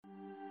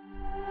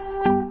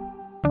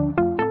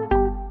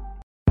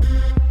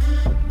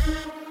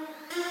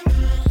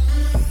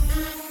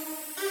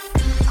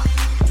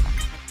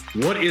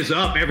What is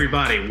up,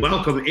 everybody?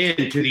 Welcome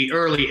into the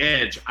Early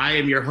Edge. I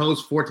am your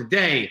host for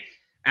today,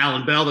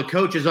 Alan Bell. The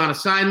coach is on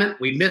assignment.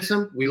 We miss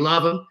him. We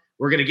love him.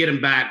 We're going to get him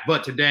back.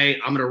 But today,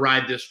 I'm going to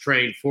ride this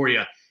train for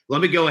you.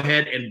 Let me go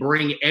ahead and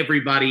bring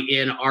everybody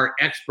in, our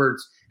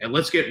experts, and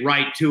let's get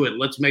right to it.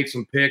 Let's make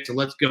some picks, and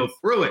let's go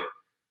through it.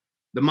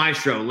 The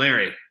maestro,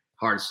 Larry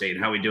Hardstein.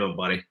 How we doing,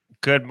 buddy?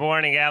 Good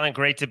morning, Alan.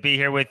 Great to be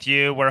here with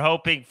you. We're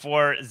hoping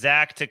for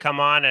Zach to come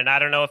on, and I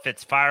don't know if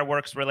it's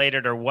fireworks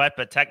related or what,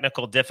 but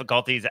technical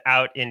difficulties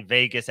out in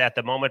Vegas at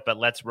the moment, but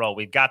let's roll.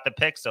 We've got the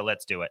pick, so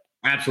let's do it.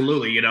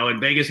 Absolutely. And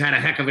Vegas had a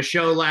heck of a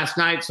show last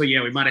night, so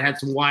yeah, we might have had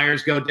some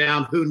wires go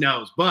down. Who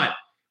knows? But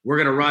we're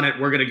going to run it.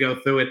 We're going to go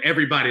through it.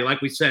 Everybody,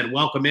 like we said,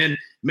 welcome in.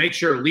 Make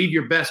sure leave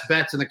your best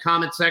bets in the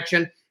comment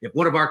section. If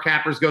one of our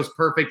cappers goes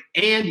perfect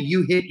and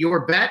you hit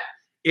your bet,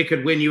 it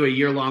could win you a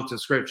year-long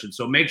subscription.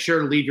 So make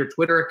sure to leave your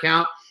Twitter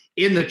account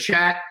in the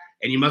chat,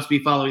 and you must be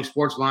following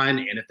Sportsline.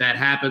 And if that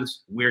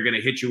happens, we're going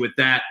to hit you with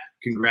that.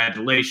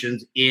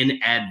 Congratulations in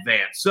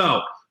advance.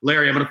 So,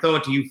 Larry, I'm going to throw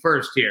it to you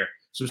first here.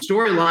 Some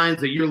storylines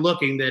that you're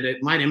looking that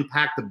it might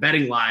impact the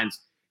betting lines.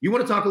 You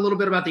want to talk a little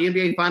bit about the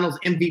NBA Finals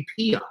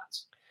MVP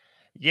odds?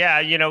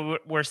 Yeah,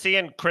 we're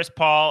seeing Chris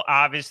Paul,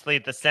 obviously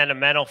the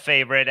sentimental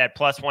favorite at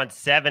plus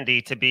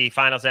 170 to be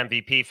Finals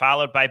MVP,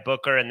 followed by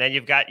Booker, and then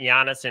you've got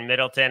Giannis and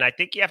Middleton. I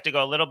think you have to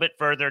go a little bit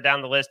further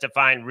down the list to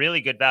find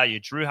really good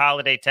value. Drew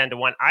Holiday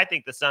 10-1. I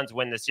think the Suns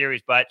win the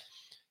series, but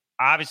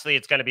obviously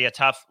it's going to be a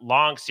tough,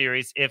 long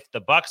series. If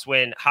the Bucks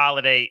win,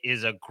 Holiday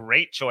is a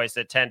great choice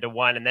at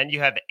 10-1, and then you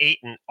have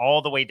Ayton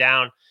all the way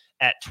down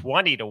at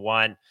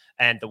 20-1,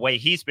 and the way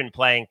he's been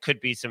playing could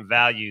be some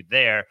value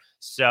there.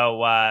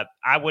 So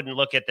I wouldn't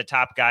look at the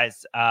top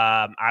guys.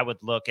 I would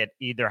look at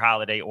either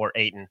Holiday or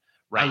Ayton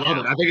right now. I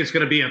love it. I think it's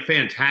going to be a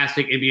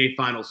fantastic NBA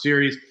Finals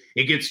series.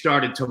 It gets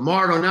started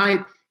tomorrow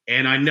night,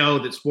 and I know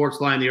that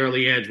Sportsline, the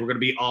Early Edge, we're going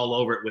to be all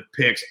over it with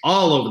picks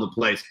all over the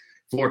place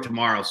for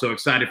tomorrow. So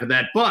excited for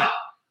that. But,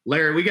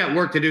 Larry, we got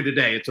work to do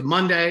today. It's a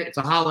Monday. It's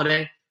a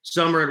holiday.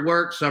 Some are at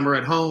work. Some are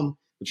at home.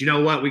 But you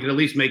know what? We can at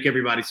least make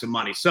everybody some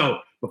money. So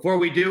before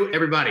we do,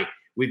 everybody,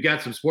 we've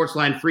got some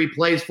Sportsline free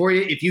plays for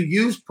you. If you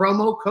use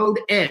promo code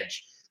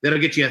EDGE, that'll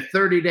get you a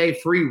 30-day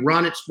free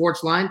run at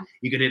Sportsline.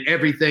 You can hit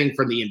everything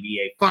from the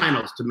NBA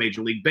Finals to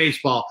Major League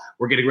Baseball.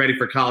 We're getting ready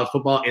for college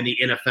football and the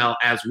NFL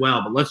as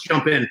well. But let's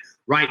jump in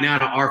right now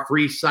to our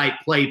free site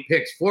play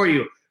picks for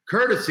you,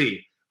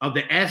 courtesy of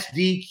the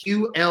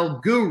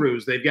SDQL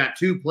Gurus. They've got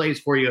two plays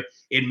for you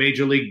in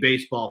Major League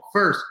Baseball.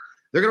 First,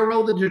 they're going to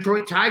roll the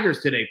Detroit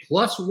Tigers today,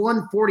 plus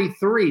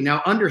 143.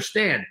 Now,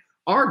 understand,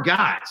 our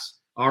guys,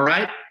 all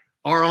right,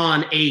 are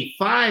on a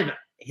 5.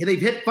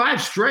 They've hit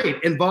 5 straight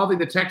involving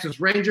the Texas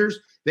Rangers.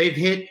 They've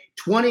hit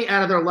 20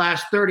 out of their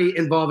last 30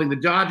 involving the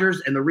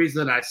Dodgers. And the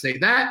reason that I say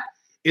that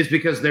is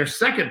because their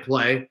second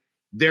play,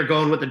 they're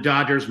going with the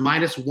Dodgers,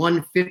 minus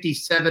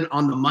 157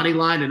 on the money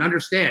line. And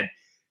understand,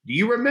 do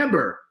you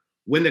remember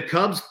when the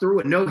Cubs threw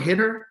a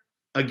no-hitter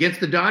against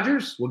the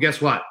Dodgers? Well, guess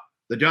what?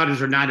 The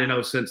Dodgers are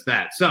 9-0 since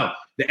that. So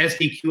the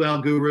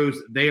SDQL Gurus,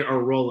 they are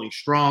rolling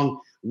strong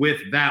with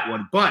that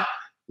one. But,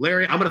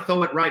 Larry, I'm going to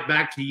throw it right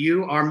back to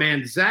you. Our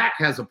man Zach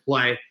has a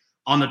play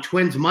on the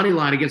Twins money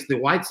line against the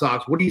White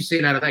Sox. What are you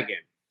seeing out of that game?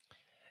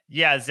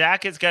 Yeah,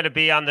 Zach is going to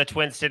be on the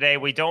Twins today.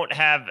 We don't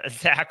have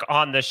Zach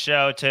on the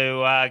show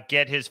to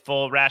get his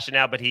full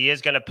rationale, but he is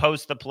going to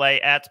post the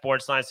play at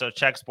Sportsline, so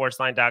check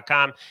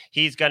sportsline.com.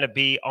 He's going to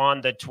be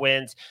on the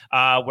Twins.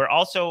 We're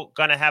also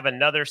going to have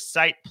another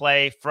site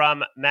play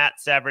from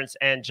Matt Severance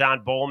and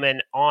John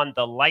Bowman on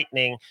the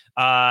Lightning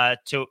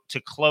to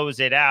close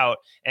it out,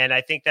 and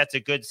I think that's a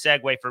good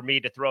segue for me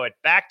to throw it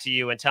back to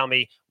you and tell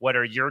me what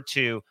are your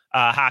two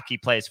hockey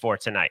plays for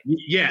tonight.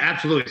 Yeah,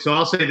 absolutely. So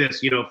I'll say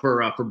this,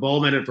 for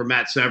Bowman and for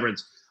Matt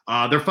Severance,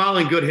 they're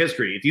following good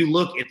history. If you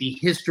look at the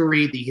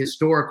history, the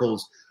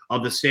historicals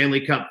of the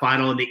Stanley Cup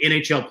final and the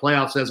NHL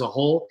playoffs as a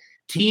whole,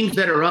 teams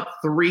that are up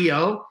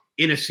 3-0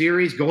 in a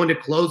series going to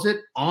close it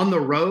on the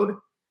road,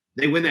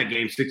 they win that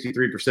game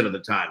 63% of the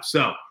time.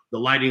 So the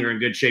Lightning are in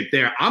good shape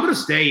there. I'm going to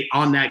stay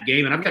on that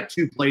game, and I've got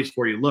two plays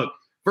for you. Look,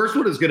 first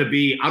one is going to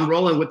be, I'm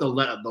rolling with the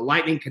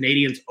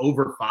Lightning-Canadiens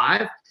over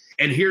 5,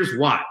 and here's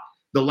why.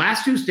 The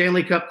last 2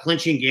 Stanley Cup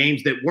clinching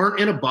games that weren't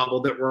in a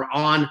bubble, that were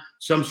on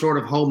some sort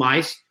of home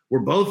ice,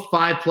 were both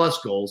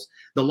 5+ goals.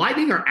 The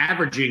Lightning are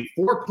averaging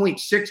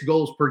 4.6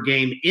 goals per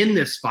game in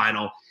this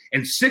final,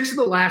 and 6 of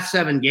the last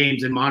 7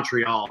 games in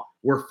Montreal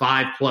were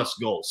 5+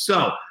 goals.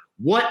 So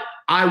what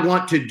I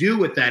want to do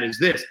with that is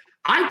this.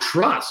 I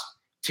trust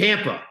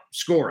Tampa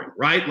scoring,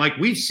 right? Like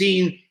we've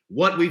seen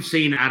what we've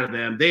seen out of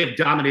them. They have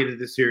dominated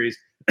this series.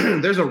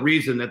 There's a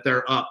reason that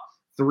they're up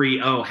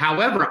 3-0.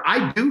 However,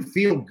 I do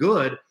feel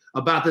good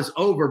about this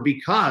over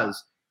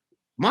because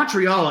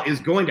Montreal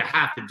is going to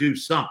have to do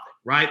something,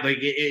 right? Like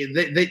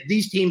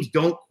these teams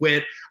don't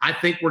quit. I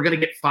think we're going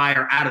to get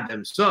fire out of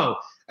them. So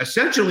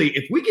essentially,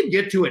 if we can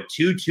get to a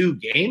 2-2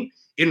 game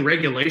in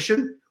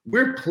regulation,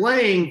 we're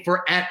playing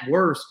for, at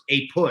worst,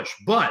 a push.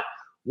 But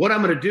what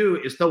I'm going to do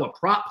is throw a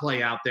prop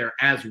play out there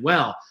as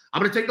well.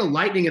 I'm going to take the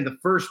Lightning in the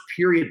first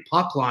period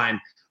puck line,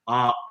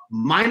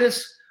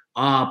 minus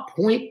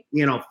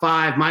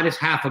 .5 minus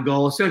half a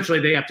goal. Essentially,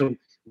 they have to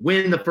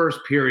win the first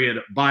period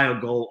by a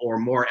goal or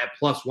more at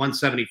plus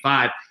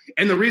 175.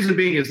 And the reason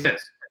being is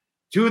this.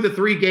 2 of the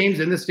 3 games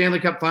in the Stanley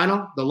Cup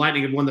final, the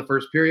Lightning have won the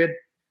first period.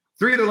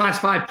 3 of the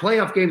last 5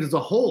 playoff games as a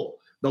whole,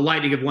 the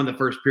Lightning have won the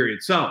first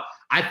period. So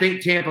I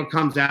think Tampa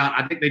comes out.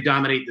 I think they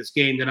dominate this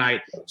game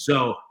tonight.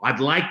 So I'd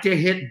like to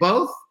hit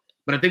both,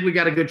 but I think we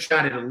got a good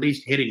shot at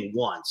least hitting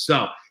one.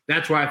 So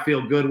that's why I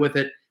feel good with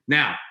it.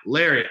 Now,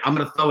 Larry, I'm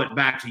going to throw it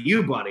back to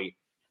you, buddy.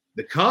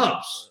 The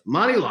Cubs,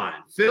 money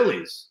line,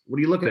 Phillies. What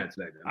are you looking at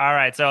today, man? All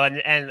right. So,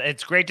 and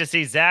it's great to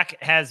see Zach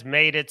has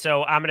made it.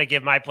 So I'm going to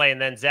give my play,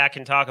 and then Zach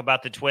can talk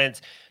about the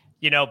Twins.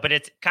 But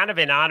it's kind of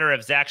in honor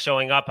of Zach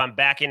showing up. I'm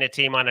backing a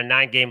team on a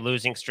 9-game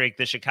losing streak,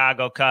 the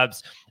Chicago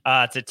Cubs.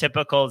 It's a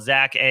typical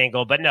Zach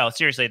angle, but no,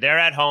 seriously, they're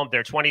at home.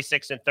 They're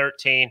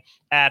 26-13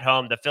 at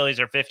home. The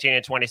Phillies are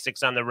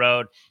 15-26 on the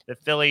road. The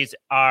Phillies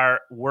are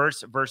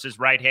worse versus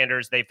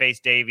right-handers. They face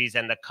Davies,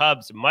 and the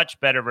Cubs much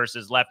better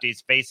versus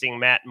lefties, facing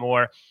Matt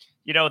Moore.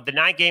 The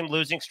 9-game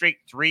losing streak,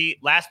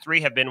 last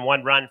 3 have been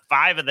 1 run.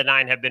 5 of the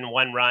 9 have been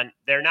 1 run.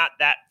 They're not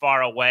that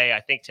far away.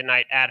 I think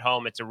tonight at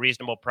home, it's a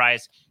reasonable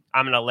price.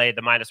 I'm going to lay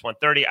the minus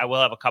 130. I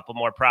will have a couple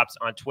more props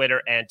on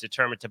Twitter and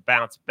determined to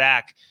bounce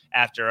back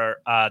after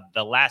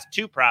the last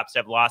 2 props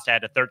have lost. I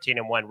had a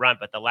 13-1 run,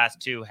 but the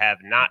last 2 have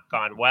not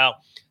gone well.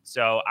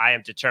 So I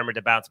am determined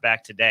to bounce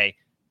back today,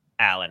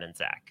 Alan and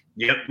Zach.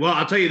 Yep. Well,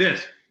 I'll tell you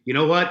this. You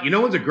know what?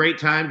 When's a great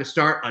time to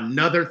start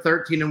another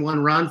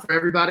 13-1 run for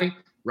everybody?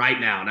 Right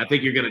now. And I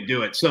think you're going to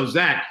do it. So,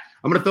 Zach,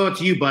 I'm going to throw it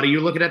to you, buddy.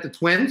 You're looking at the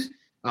Twins.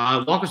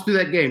 Walk us through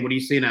that game. What are you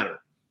seeing out of it?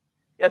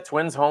 Yeah,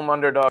 Twins home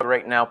underdog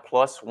right now,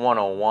 plus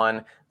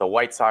 101. The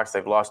White Sox,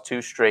 they've lost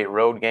 2 straight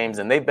road games,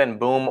 and they've been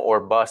boom or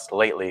bust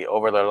lately.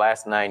 Over their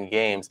last 9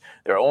 games,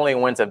 their only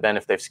wins have been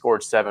if they've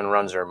scored 7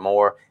 runs or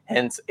more,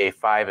 hence a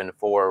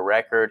 5-4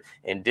 record.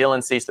 And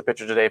Dylan Cease, the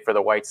pitcher today for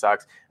the White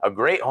Sox, a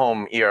great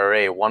home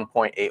ERA,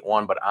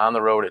 1.81, but on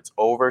the road, it's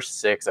over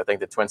 6. I think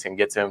the Twins can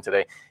get to him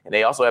today. And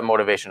they also have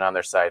motivation on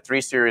their side. 3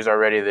 series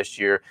already this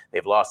year.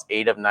 They've lost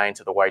 8 of 9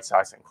 to the White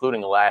Sox,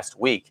 including last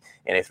week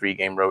in a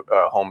 3-game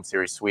home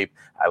series sweep.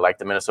 I like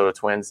the Minnesota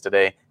Twins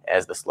today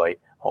as the slight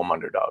home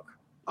underdog.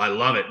 I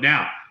love it.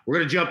 Now, we're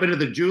going to jump into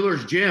the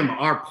Jeweler's Gym,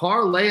 our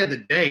parlay of the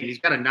day. He's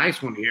got a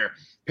nice one here.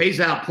 Pays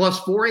out plus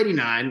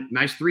 489.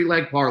 Nice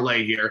 3-leg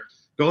parlay here.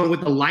 Going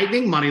with the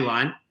Lightning money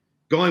line.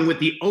 Going with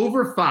the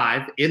over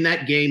 5 in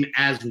that game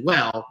as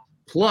well.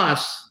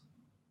 Plus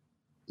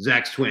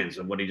Zach's Twins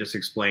and what he just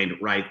explained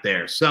right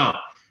there. So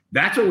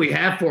that's what we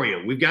have for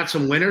you. We've got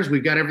some winners.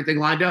 We've got everything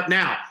lined up.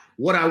 Now,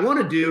 what I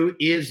want to do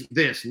is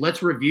this.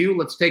 Let's review.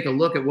 Let's take a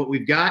look at what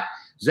we've got.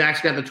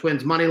 Zach's got the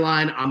Twins money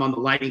line. I'm on the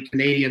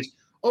Lightning-Canadiens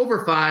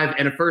over 5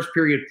 and a first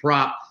period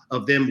prop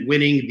of them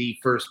winning the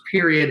first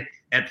period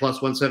at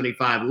plus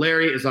 175.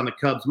 Larry is on the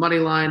Cubs money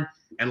line.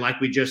 And like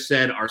we just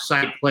said, our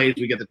site plays,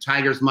 we get the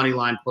Tigers money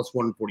line plus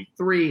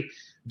 143,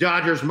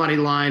 Dodgers money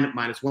line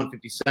minus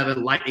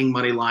 157, Lightning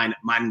money line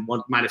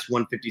minus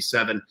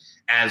 157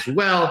 as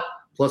well.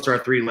 Plus our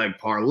 3-leg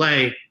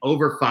parlay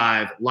over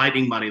 5,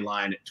 Lightning money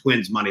line,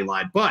 Twins money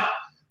line. But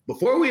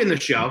before we end the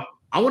show,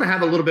 I want to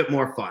have a little bit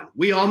more fun.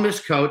 We all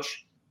miss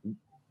Coach.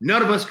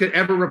 None of us could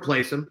ever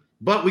replace him,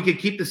 but we could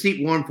keep the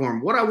seat warm for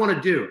him. What I want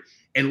to do,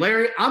 and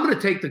Larry, I'm going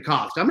to take the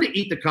cost. I'm going to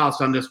eat the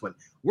cost on this one.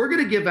 We're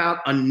going to give out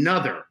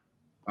another,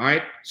 all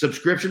right,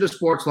 subscription to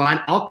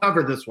Sportsline. I'll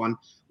cover this one.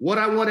 What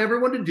I want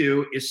everyone to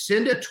do is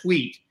send a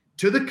tweet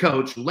to the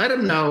coach. Let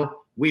him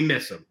know we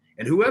miss him.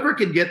 And whoever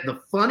can get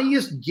the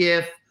funniest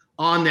GIF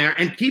on there,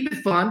 and keep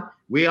it fun.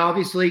 We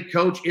obviously,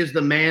 Coach is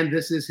the man.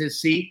 This is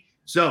his seat.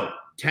 So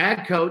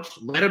tag Coach,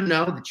 let him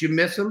know that you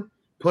miss him.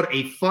 Put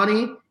a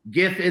funny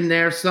GIF in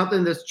there,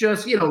 something that's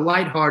just,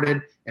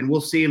 lighthearted, and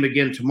we'll see him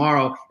again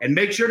tomorrow. And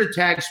make sure to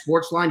tag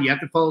Sportsline. You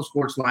have to follow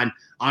Sportsline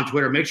on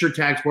Twitter. Make sure to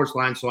tag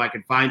Sportsline so I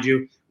can find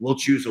you. We'll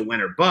choose a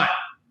winner. But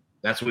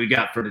that's what we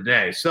got for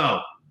today. So,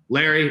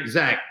 Larry,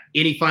 Zach,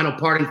 any final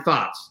parting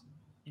thoughts?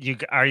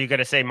 Are you going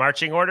to say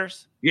marching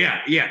orders?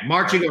 Yeah,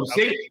 marching orders.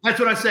 Okay. See, that's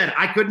what I said.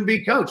 I couldn't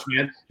be Coach,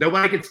 man.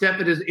 Nobody could step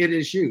in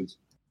his shoes.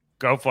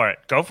 Go for it.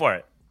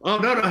 Oh,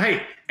 no.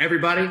 Hey,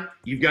 everybody,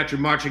 you've got your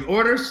marching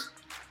orders.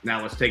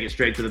 Now let's take it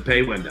straight to the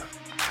pay window.